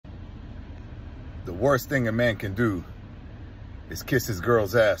The worst thing a man can do is kiss his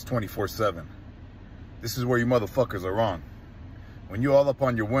girl's ass 24/7. This is where you motherfuckers are wrong. When you all up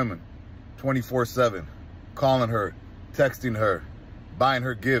on your women 24/7, calling her, texting her, buying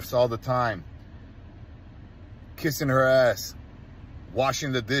her gifts all the time, kissing her ass,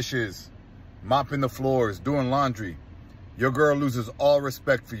 washing the dishes, mopping the floors, doing laundry, your girl loses all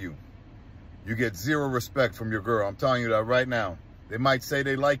respect for you. You get zero respect from your girl. I'm telling you that right now. They might say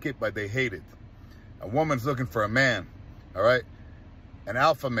they like it, but they hate it. A woman's looking for a man, all right? An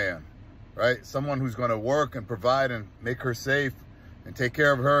alpha man, right? Someone who's going to work and provide and make her safe and take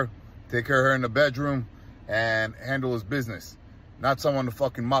care of her in the bedroom and handle his business. Not someone to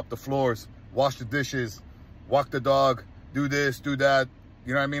fucking mop the floors, wash the dishes, walk the dog, do this, do that.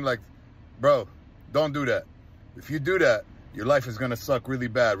 You know what I mean? Like, bro, don't do that. If you do that, your life is going to suck really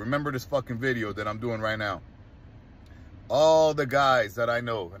bad. Remember this fucking video that I'm doing right now. All the guys that I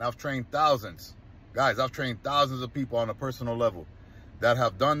know, and I've trained thousands, guys, I've trained thousands of people on a personal level that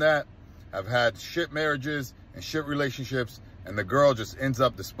have done that, have had shit marriages and shit relationships, and the girl just ends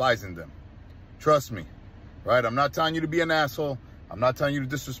up despising them. Trust me, right? I'm not telling you to be an asshole. I'm not telling you to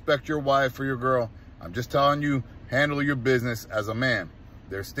disrespect your wife or your girl. I'm just telling you, handle your business as a man.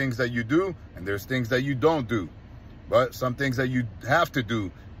 There's things that you do, and there's things that you don't do. But some things that you have to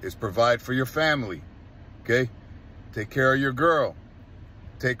do is provide for your family, okay? Take care of your girl.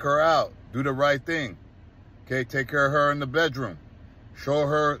 Take her out. Do the right thing, okay? Take care of her in the bedroom. Show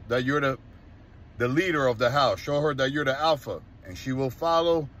her that you're the leader of the house. Show her that you're the alpha, and she will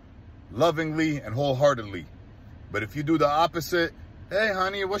follow lovingly and wholeheartedly. But if you do the opposite, hey,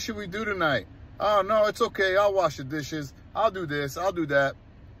 honey, what should we do tonight? Oh, no, it's okay. I'll wash the dishes. I'll do this. I'll do that.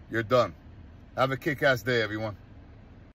 You're done. Have a kick-ass day, everyone.